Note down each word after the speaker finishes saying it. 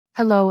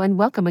Hello and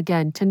welcome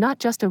again to Not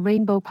Just a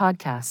Rainbow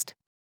podcast.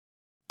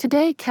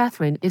 Today,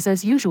 Catherine is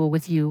as usual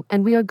with you,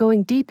 and we are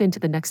going deep into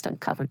the next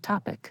uncovered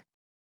topic.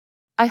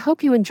 I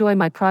hope you enjoy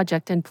my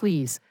project and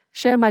please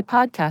share my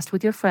podcast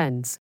with your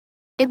friends.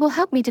 It will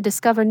help me to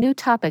discover new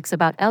topics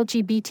about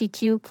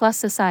LGBTQ plus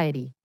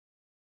society.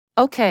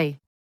 Okay,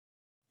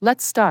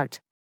 let's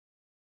start.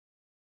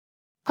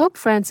 Pope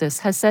Francis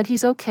has said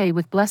he's okay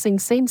with blessing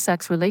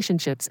same-sex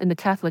relationships in the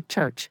Catholic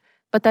Church,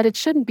 but that it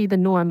shouldn't be the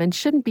norm and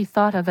shouldn't be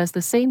thought of as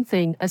the same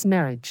thing as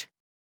marriage.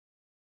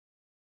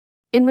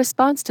 In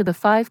response to the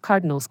 5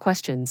 cardinals'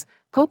 questions,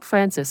 Pope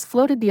Francis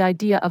floated the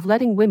idea of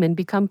letting women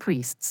become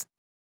priests.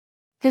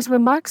 His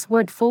remarks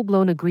weren't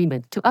full-blown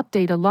agreement to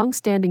update a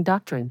long-standing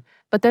doctrine,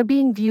 but they're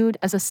being viewed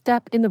as a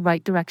step in the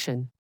right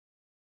direction.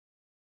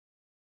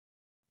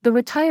 The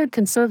retired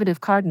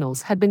conservative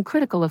cardinals had been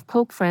critical of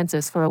Pope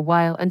Francis for a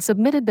while and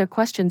submitted their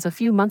questions a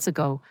few months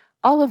ago,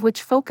 all of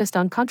which focused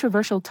on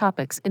controversial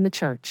topics in the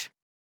Church.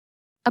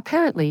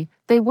 Apparently,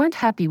 they weren't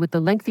happy with the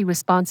lengthy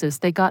responses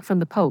they got from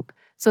the Pope,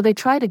 so they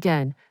tried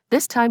again,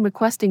 this time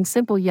requesting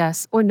simple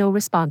yes or no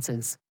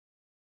responses.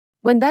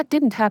 When that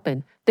didn't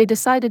happen, they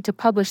decided to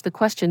publish the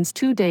questions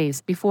 2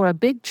 days before a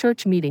big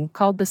church meeting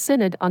called the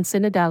Synod on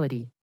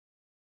Synodality.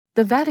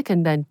 The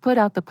Vatican then put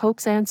out the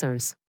Pope's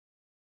answers.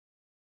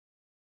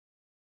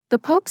 The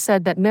Pope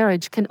said that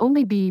marriage can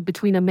only be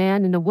between a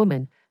man and a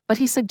woman, but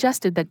he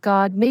suggested that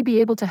God may be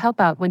able to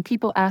help out when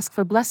people ask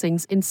for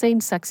blessings in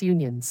same-sex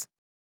unions.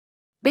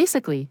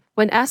 Basically,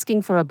 when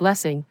asking for a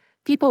blessing,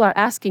 people are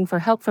asking for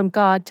help from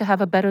God to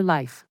have a better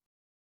life.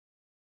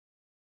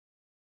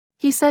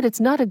 He said it's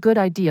not a good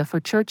idea for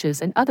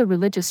churches and other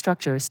religious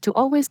structures to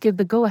always give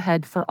the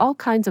go-ahead for all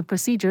kinds of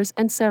procedures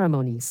and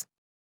ceremonies.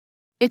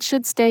 It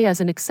should stay as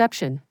an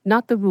exception,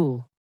 not the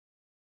rule.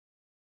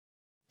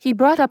 He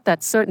brought up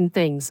that certain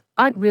things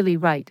aren't really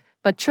right,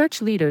 but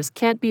church leaders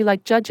can't be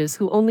like judges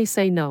who only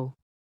say no.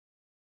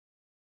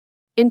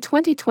 In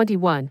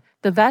 2021,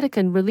 the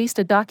Vatican released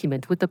a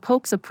document with the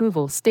Pope's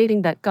approval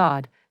stating that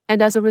God,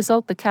 and as a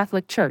result the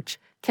Catholic Church,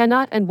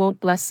 cannot and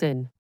won't bless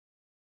sin.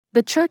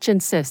 The Church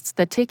insists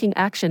that taking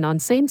action on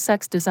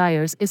same-sex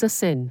desires is a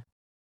sin.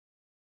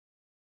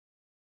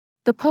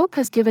 The Pope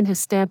has given his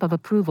stamp of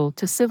approval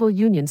to civil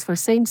unions for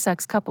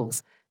same-sex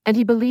couples, and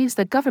he believes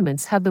that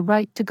governments have the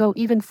right to go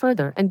even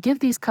further and give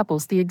these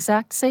couples the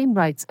exact same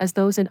rights as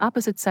those in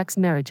opposite-sex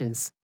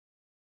marriages.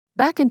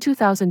 Back in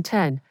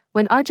 2010,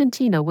 when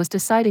Argentina was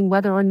deciding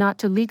whether or not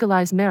to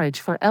legalize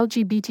marriage for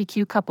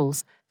LGBTQ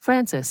couples,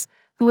 Francis,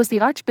 who was the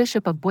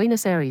Archbishop of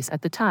Buenos Aires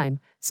at the time,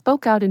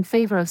 spoke out in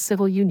favor of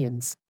civil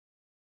unions.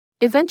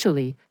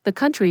 Eventually, the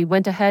country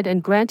went ahead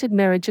and granted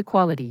marriage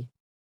equality.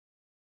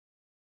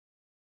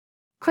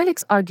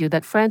 Critics argue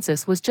that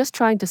Francis was just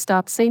trying to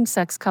stop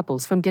same-sex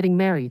couples from getting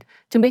married,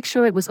 to make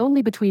sure it was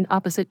only between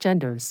opposite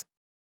genders.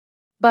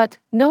 But,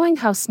 knowing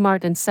how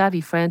smart and savvy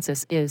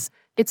Francis is,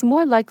 it's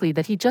more likely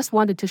that he just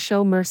wanted to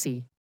show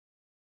mercy.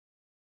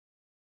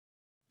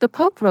 The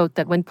Pope wrote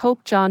that when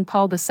Pope John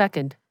Paul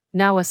II,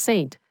 now a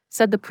saint,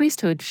 said the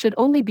priesthood should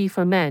only be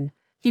for men,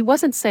 he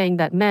wasn't saying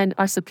that men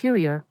are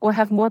superior or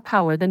have more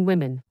power than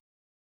women.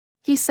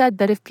 He said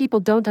that if people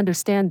don't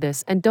understand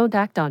this and don't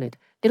act on it,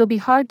 it'll be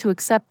hard to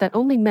accept that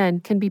only men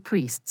can be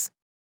priests.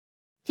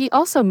 He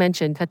also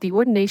mentioned that the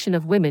ordination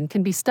of women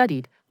can be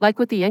studied, like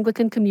with the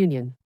Anglican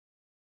Communion.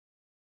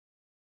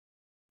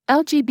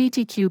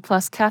 LGBTQ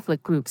plus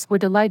Catholic groups were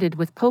delighted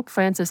with Pope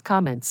Francis'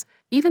 comments,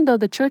 even though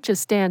the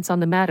Church's stance on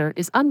the matter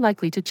is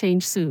unlikely to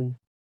change soon.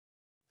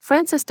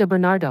 Francis de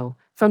Bernardo,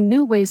 from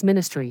New Ways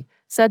Ministry,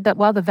 said that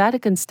while the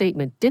Vatican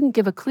statement didn't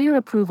give a clear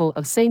approval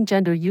of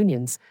same-gender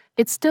unions,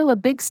 it's still a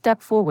big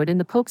step forward in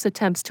the Pope's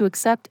attempts to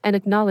accept and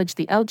acknowledge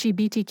the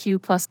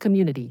LGBTQ plus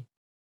community.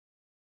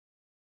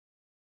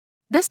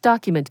 This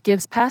document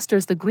gives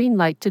pastors the green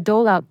light to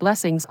dole out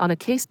blessings on a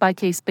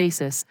case-by-case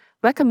basis,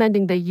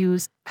 recommending they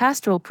use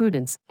pastoral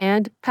prudence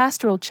and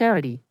pastoral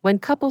charity when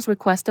couples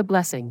request a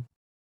blessing.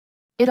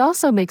 It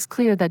also makes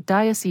clear that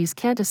dioceses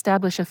can't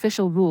establish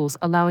official rules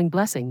allowing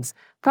blessings,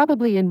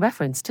 probably in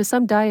reference to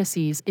some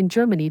dioceses in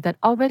Germany that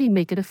already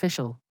make it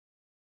official.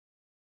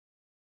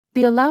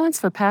 The allowance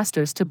for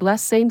pastors to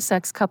bless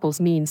same-sex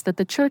couples means that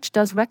the Church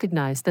does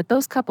recognize that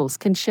those couples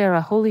can share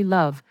a holy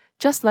love,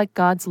 just like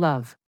God's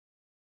love.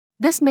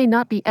 This may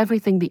not be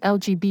everything the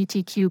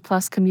LGBTQ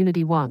plus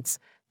community wants,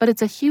 but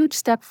it's a huge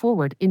step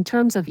forward in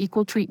terms of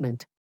equal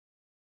treatment.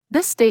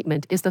 This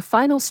statement is the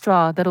final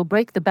straw that'll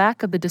break the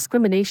back of the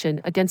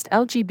discrimination against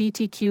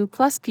LGBTQ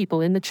plus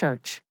people in the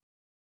Church.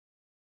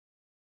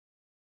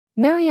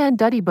 Marianne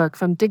Duddy-Burke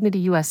from Dignity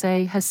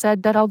USA has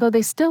said that although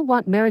they still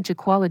want marriage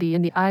equality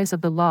in the eyes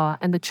of the law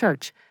and the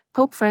Church,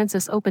 Pope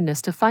Francis'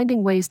 openness to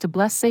finding ways to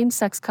bless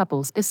same-sex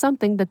couples is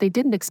something that they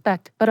didn't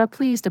expect but are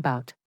pleased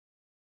about.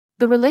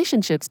 The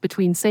relationships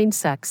between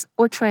same-sex,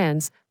 or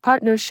trans,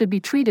 partners should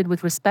be treated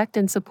with respect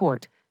and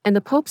support, and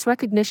the Pope's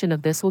recognition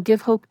of this will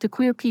give hope to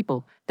queer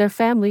people, their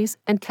families,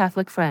 and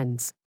Catholic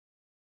friends.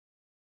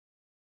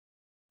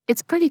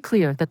 It's pretty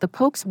clear that the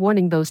Pope's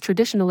warning those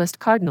traditionalist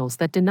cardinals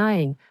that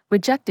denying,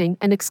 rejecting,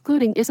 and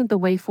excluding isn't the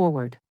way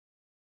forward.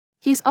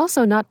 He's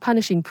also not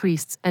punishing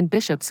priests and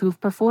bishops who've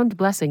performed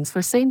blessings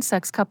for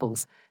same-sex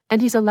couples, and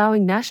he's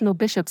allowing national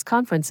bishops'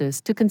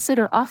 conferences to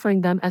consider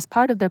offering them as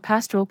part of their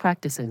pastoral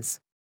practices.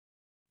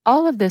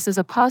 All of this is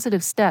a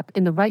positive step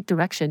in the right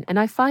direction, and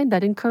I find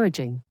that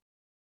encouraging.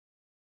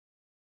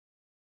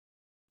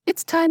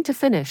 It's time to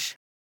finish.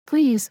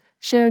 Please,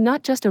 share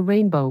Not Just a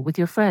Rainbow with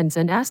your friends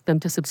and ask them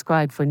to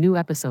subscribe for new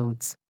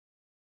episodes.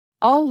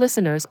 All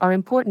listeners are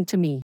important to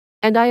me,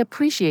 and I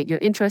appreciate your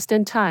interest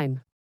and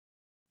time.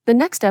 The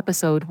next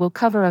episode will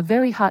cover a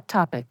very hot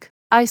topic,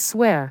 I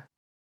swear.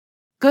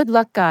 Good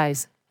luck,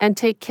 guys, and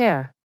take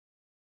care.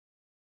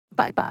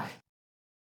 Bye-bye.